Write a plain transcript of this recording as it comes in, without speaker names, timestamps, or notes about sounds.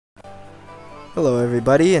Hello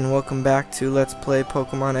everybody and welcome back to Let's Play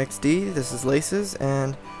Pokemon XD. This is Laces,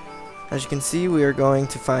 and as you can see we are going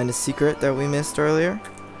to find a secret that we missed earlier.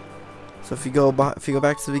 So if you go back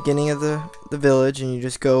to the beginning of the village and you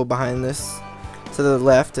just go behind this to the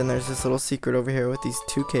left, and there's this little secret over here with these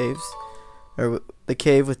two caves, or the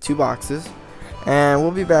cave with two boxes, and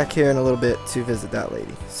we'll be back here in a little bit to visit that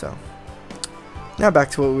lady. So now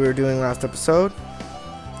back to what we were doing last episode.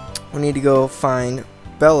 We need to go find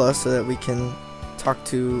Bella so that we can talk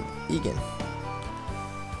to Eagun.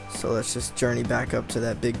 So let's just journey back up to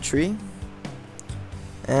that big tree.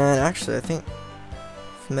 And actually, I think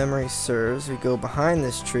if memory serves, we go behind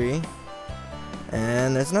this tree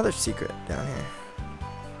and there's another secret down here.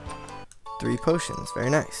 3 potions,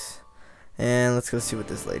 very nice. And let's go see what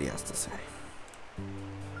this lady has to say.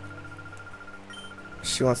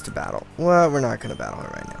 She wants to battle. Well, we're not going to battle her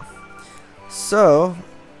right now. So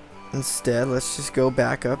instead, let's just go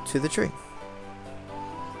back up to the tree.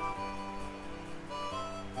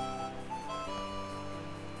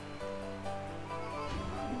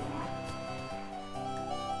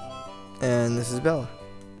 And this is Bella.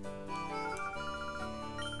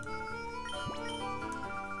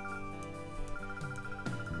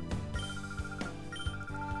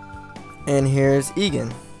 And here's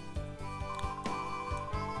Eagun.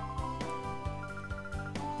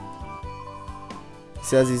 He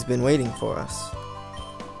says he's been waiting for us.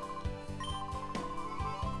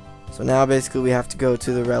 So now basically we have to go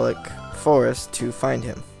to the relic forest to find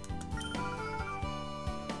him.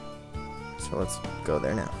 So let's go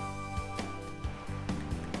there now.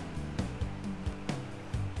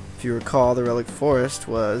 If you recall, the relic forest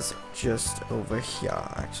was just over here,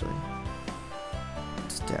 actually.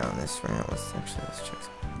 It's down this ramp. Let's check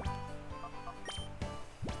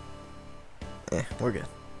something. We're good.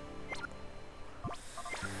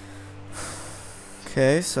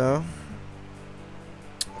 Okay, so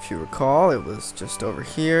if you recall, it was just over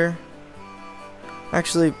here.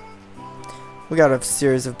 Actually, we got a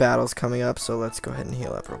series of battles coming up, so let's go ahead and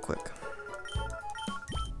heal up real quick.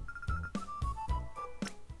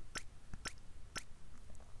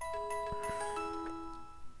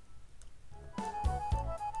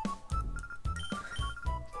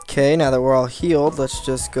 Okay, now that we're all healed, let's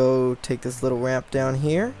just go take this little ramp down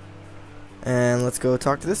here, and let's go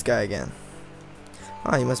talk to this guy again.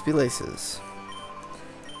 Ah, he must be Laces.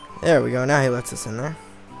 There we go, now he lets us in there.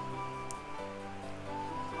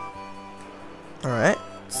 Alright,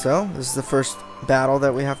 so this is the first battle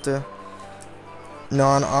that we have to,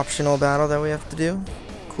 non-optional battle that we have to do.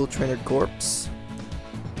 Cool Trainer Gorps.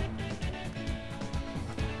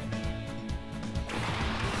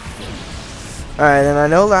 Alright, and I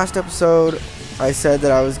know last episode I said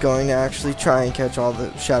that I was going to actually try and catch all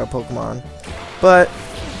the shadow Pokemon, but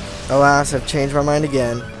alas, I've changed my mind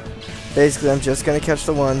again. Basically, I'm just going to catch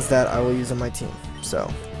the ones that I will use on my team.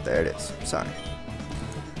 So, there it is. Sorry.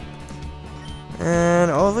 And,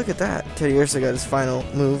 oh, look at that. Teddiursa got his final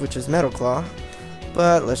move, which is Metal Claw.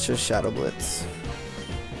 But let's just Shadow Blitz.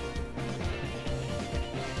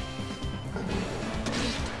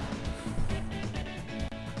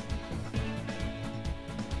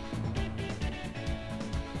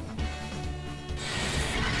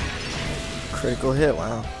 Critical hit,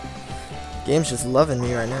 wow. Game's just loving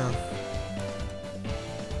me right now.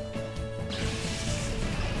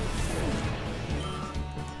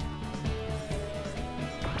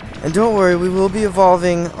 And don't worry, we will be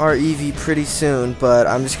evolving our Eevee pretty soon, but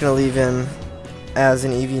I'm just gonna leave him as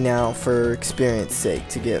an Eevee now for experience sake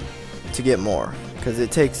to get more. Because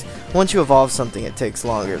it takes, once you evolve something, it takes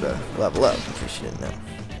longer to level up, in case you didn't know.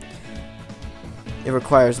 It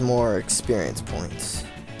requires more experience points.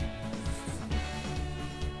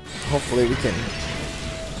 Hopefully we can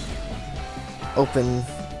open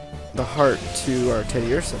the heart to our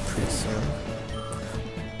Teddiursa pretty soon.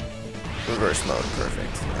 Reverse mode,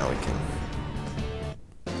 perfect. Now we can.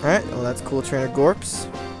 Alright, well that's Cool Trainer Gorps.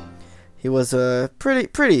 He was a pretty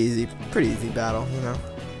easy battle, you know.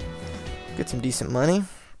 Get some decent money.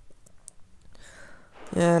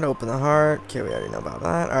 And open the heart. Okay, we already know about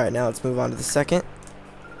that. Alright, now let's move on to the second.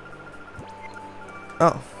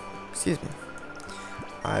 Oh, excuse me.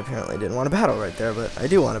 I apparently didn't want to battle right there, but I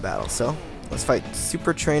do want to battle, so let's fight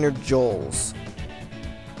Super Trainer Joel's.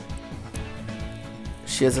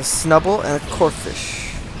 She has a Snubble and a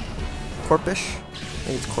Corphish. Corphish? I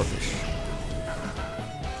think it's Corphish.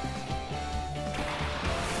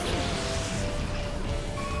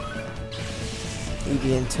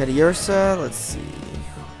 Eevee and Teddiursa, let's see.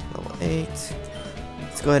 Level 8.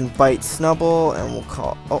 Let's go ahead and bite Snubble, and we'll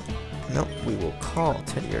call... Oh, no, we will call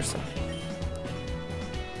Teddiursa.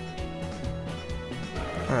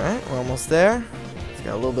 Alright, we're almost there. He's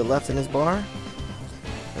got a little bit left in his bar.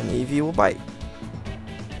 And Eevee will bite.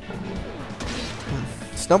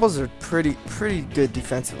 Snubbles are pretty good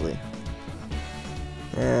defensively.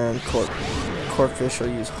 And Corphish will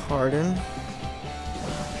use Harden.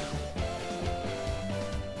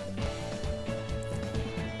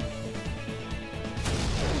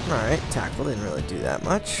 Alright, Tackle didn't really do that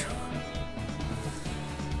much.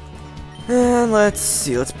 And let's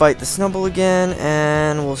see, let's bite the Snubble again,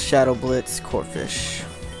 and we'll Shadow Blitz Corphish.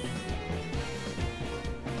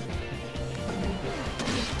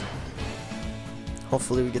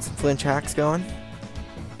 Hopefully we get some flinch hacks going.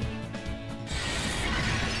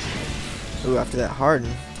 Ooh, after that Harden,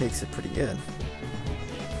 takes it pretty good.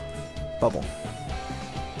 Bubble.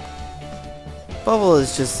 Bubble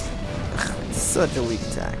is just such a weak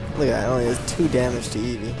attack. Look at that, it only does 2 damage to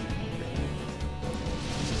Eevee.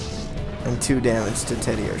 And 2 damage to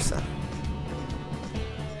Teddiursa.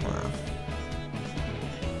 Wow.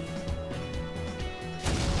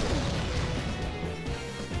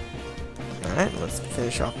 Alright, let's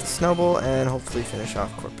finish off the Snubble and hopefully finish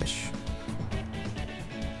off Corphish.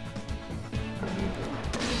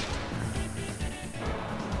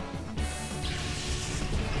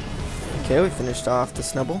 Okay, we finished off the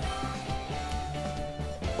Snubble.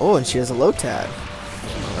 Oh, and she has a Lotad.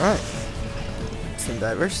 Alright. Some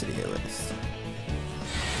diversity at least.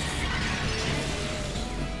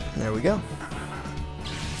 And there we go.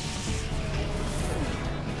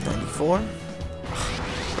 94.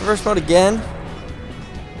 Reverse mode again.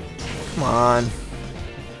 Come on.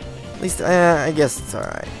 At least, I guess it's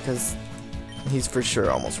alright, because he's for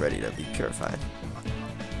sure almost ready to be purified.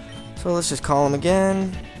 So let's just call him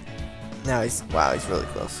again. Now he's, wow, he's really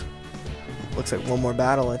close. Looks like one more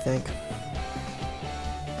battle, I think.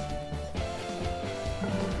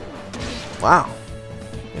 Wow.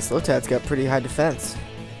 This Lotad's got pretty high defense.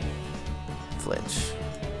 Flinch.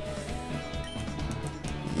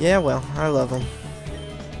 Yeah, well, I love him.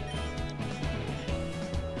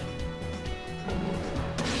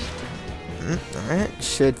 Alright,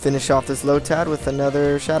 should finish off this Lotad with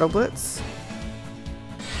another Shadow Blitz.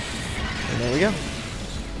 And there we go.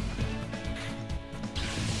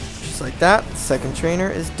 Just like that, the second trainer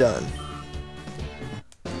is done.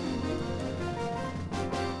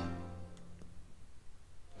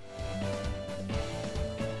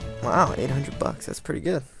 Wow, 800 bucks, that's pretty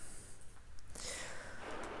good.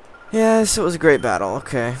 Yeah, so it was a great battle,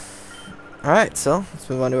 okay. Alright, so let's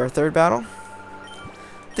move on to our third battle.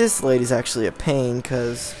 This lady's actually a pain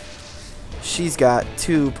because she's got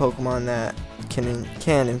 2 Pokemon that can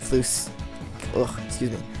inflict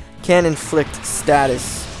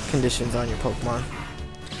status conditions on your Pokemon.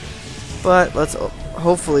 But let's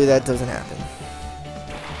hopefully that doesn't happen.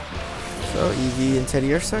 So Eevee and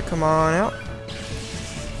Teddiursa, come on out.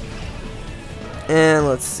 And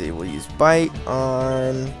let's see, we'll use Bite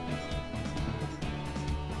on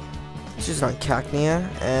just on Cacnea,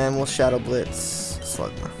 and we'll Shadow Blitz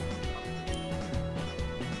Slugma.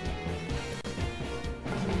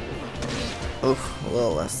 Oof, a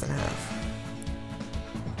little less than half.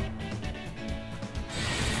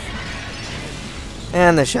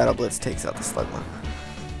 And the Shadow Blitz takes out the Slugma.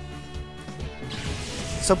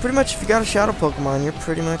 So pretty much if you got a Shadow Pokemon, you're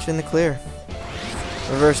pretty much in the clear.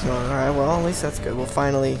 Reverse mode, alright, well at least that's good. We'll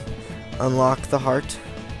finally unlock the heart.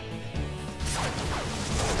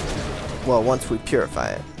 Well, once we purify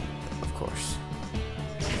it, of course.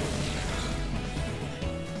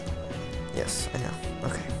 Yes, I know.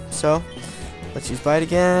 Okay, so let's use Bite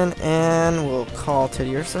again, and we'll call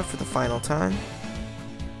Teddiursa for the final time.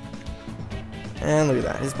 And look at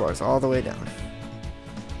that, his bar's all the way down.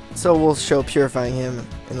 So we'll show purifying him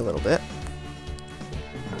in a little bit.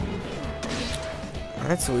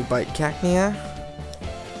 Alright, so we bite Cacnea.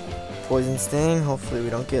 Poison Sting. Hopefully we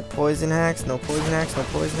don't get poison hacks. No poison hacks, no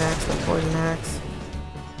poison hacks, no poison hacks.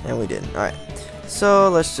 And we didn't. Alright. So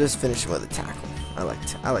let's just finish him with a tackle. I like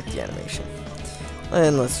the animation.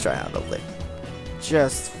 And let's try out a lick.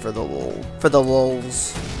 Just for the lulz. For the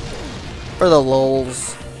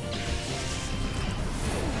lulz.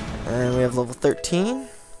 And we have level 13.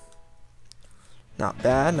 Not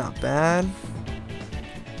bad, not bad.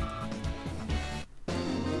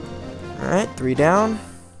 Alright, 3 down.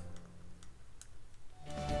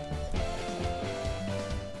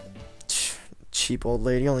 Cheap old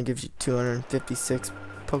lady only gives you 256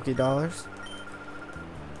 Poké Dollars.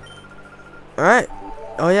 Alright.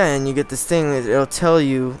 Oh yeah, and you get this thing, it'll tell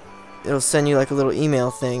you, it'll send you like a little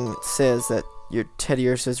email thing that says that your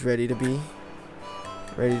Teddiursa is ready to be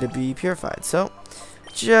purified. So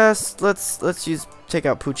just let's take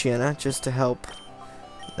out Poochyena just to help.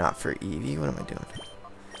 Not for Eevee. What am I doing?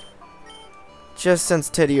 just since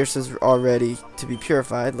Teddiursa's are ready to be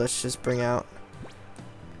purified, let's just bring out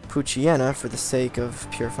Poochyena for the sake of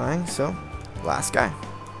purifying. So, last guy.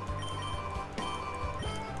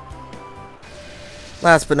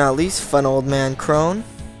 Last but not least, fun old man Crone.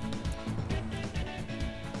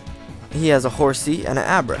 He has a Horsey and an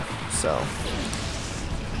Abra, so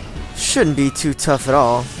shouldn't be too tough at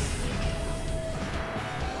all.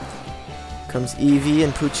 Comes Eevee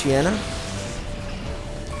and Poochyena.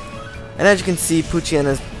 And as you can see,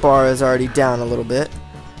 Poochyena's bar is already down a little bit.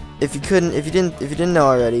 If you didn't know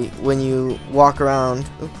already, when you walk around,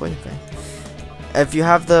 if you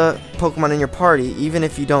have the Pokemon in your party, even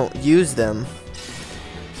if you don't use them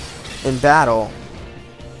in battle,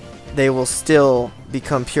 they will still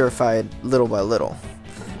become purified little by little.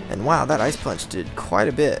 And wow, that Ice Punch did quite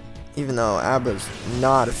a bit, even though Abra's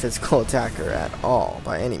not a physical attacker at all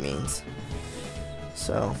by any means.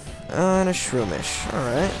 So, and a Shroomish.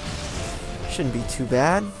 Alright. Shouldn't be too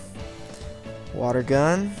bad. Water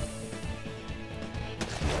Gun.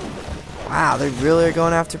 Wow, they really are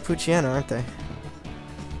going after Poochyena, aren't they?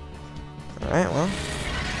 Alright, well.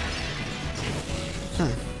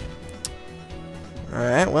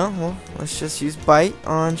 Alright, well, let's just use Bite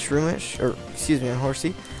on Shroomish, or excuse me, on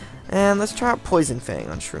Horsey. And let's try out Poison Fang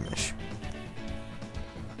on Shroomish.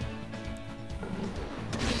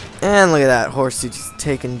 And look at that, Horsey just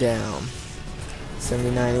taken down.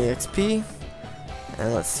 79 EXP.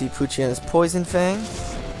 And let's see Poochyena's Poison Fang.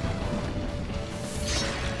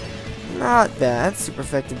 Not bad, super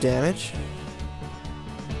effective damage.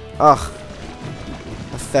 Ugh.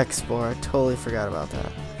 Effect Spore, I totally forgot about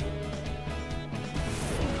that.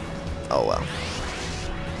 Oh well.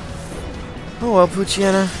 Oh well,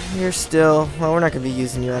 Poochyena, you're still... Well, we're not going to be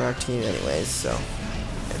using you on our team anyways, so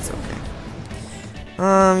it's okay.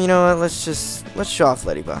 You know what, let's show off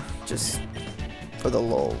Ladybug, just for the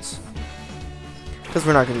lulz. Because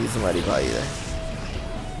we're not going to be using Ladybug either.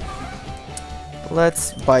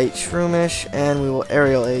 Let's Bite Shroomish, and we will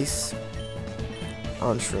Aerial Ace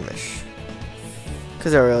on Shroomish.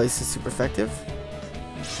 Because Aerial Ace is super effective.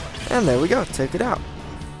 And there we go, take it out.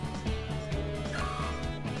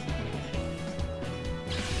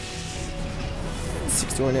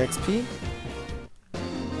 .61 XP.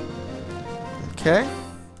 Okay.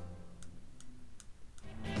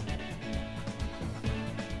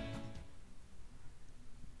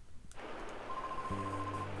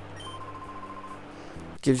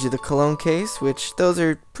 Gives you the cologne case, which those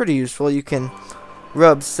are pretty useful. You can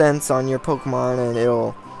rub scents on your Pokemon and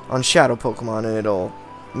it'll, on shadow Pokemon, and it'll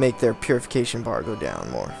make their purification bar go down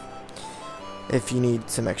more if you need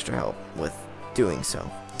some extra help with doing so.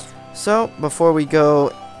 So, before we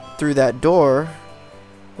go through that door,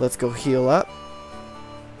 let's go heal up.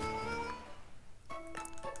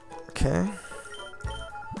 Okay.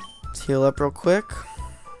 Let's heal up real quick.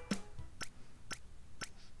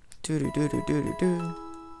 Do-do-do-do-do-do-do.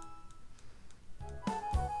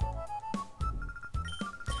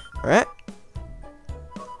 Alright.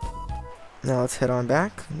 Now let's head on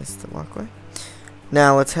back. Missed the walkway.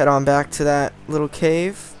 Now let's head on back to that little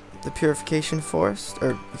cave. The Purification Forest,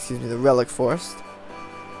 or excuse me, the Relic Forest.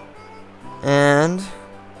 And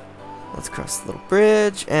let's cross the little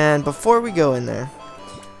bridge. And before we go in there,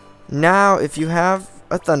 now if you have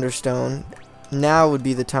a Thunderstone, now would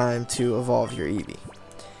be the time to evolve your Eevee.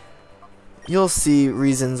 You'll see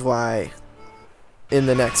reasons why in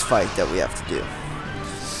the next fight that we have to do.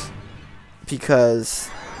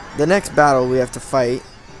 Because the next battle we have to fight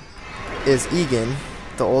is Eagun,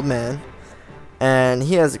 the old man. And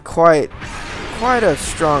he has quite a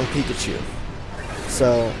strong Pikachu.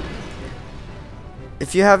 So,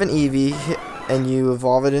 if you have an Eevee and you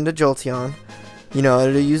evolve it into Jolteon, you know,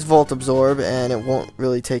 it'll use Volt Absorb and it won't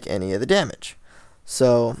really take any of the damage.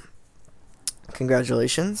 So,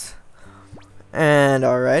 congratulations. And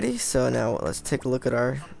alrighty, so now let's take a look at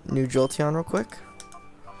our new Jolteon real quick.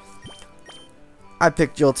 I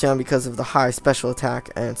picked Jolteon because of the high special attack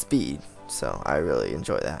and speed. So I really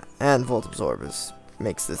enjoy that. And Volt Absorb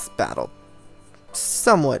makes this battle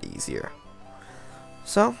somewhat easier.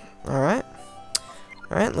 So, alright.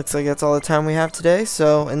 Alright, looks like that's all the time we have today.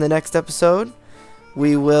 So, in the next episode,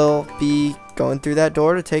 we will be going through that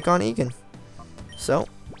door to take on Eagun. So,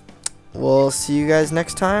 we'll see you guys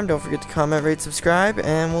next time. Don't forget to comment, rate, subscribe,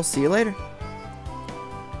 and we'll see you later.